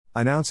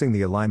Announcing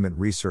the Alignment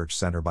Research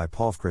Center by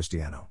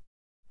paulfchristiano.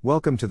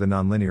 Welcome to the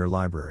Nonlinear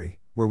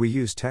Library, where we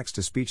use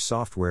text-to-speech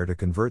software to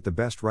convert the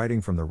best writing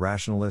from the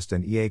Rationalist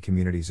and EA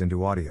communities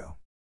into audio.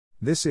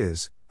 This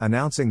is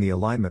Announcing the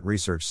Alignment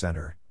Research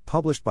Center,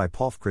 published by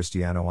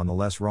paulfchristiano on the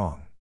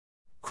LessWrong.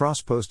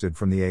 Crossposted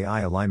from the AI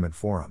Alignment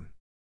Forum.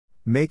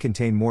 May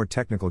contain more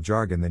technical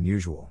jargon than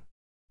usual.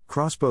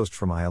 Crosspost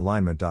from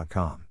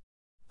ialignment.com.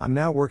 I'm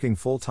now working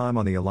full-time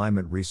on the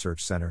Alignment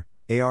Research Center,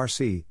 ARC,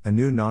 a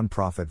new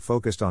nonprofit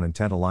focused on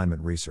intent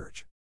alignment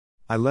research.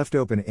 I left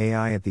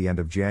OpenAI at the end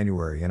of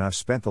January and I've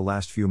spent the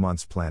last few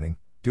months planning,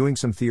 doing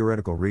some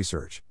theoretical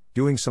research,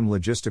 doing some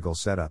logistical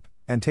setup,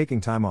 and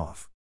taking time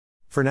off.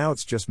 For now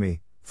it's just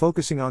me,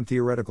 focusing on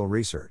theoretical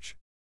research.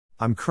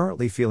 I'm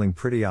currently feeling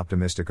pretty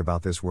optimistic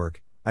about this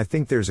work. I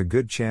think there's a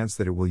good chance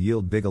that it will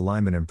yield big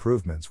alignment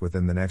improvements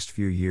within the next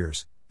few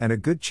years, and a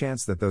good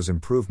chance that those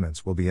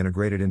improvements will be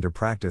integrated into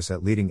practice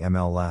at leading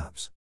ML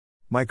labs.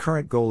 My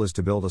current goal is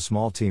to build a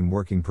small team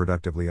working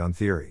productively on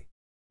theory.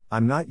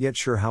 I'm not yet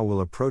sure how we'll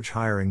approach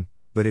hiring,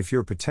 but if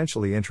you're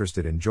potentially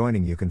interested in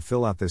joining, you can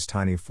fill out this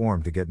tiny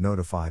form to get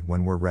notified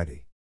when we're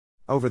ready.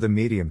 Over the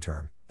medium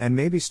term, and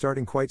maybe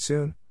starting quite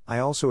soon, I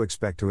also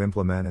expect to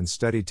implement and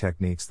study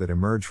techniques that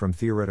emerge from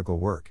theoretical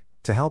work,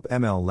 to help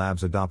ML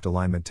labs adopt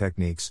alignment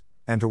techniques,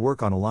 and to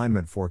work on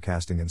alignment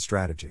forecasting and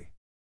strategy.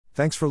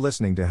 Thanks for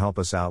listening. To help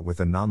us out with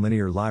the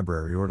Nonlinear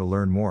Library or to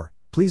learn more,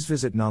 please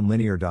visit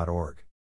nonlinear.org.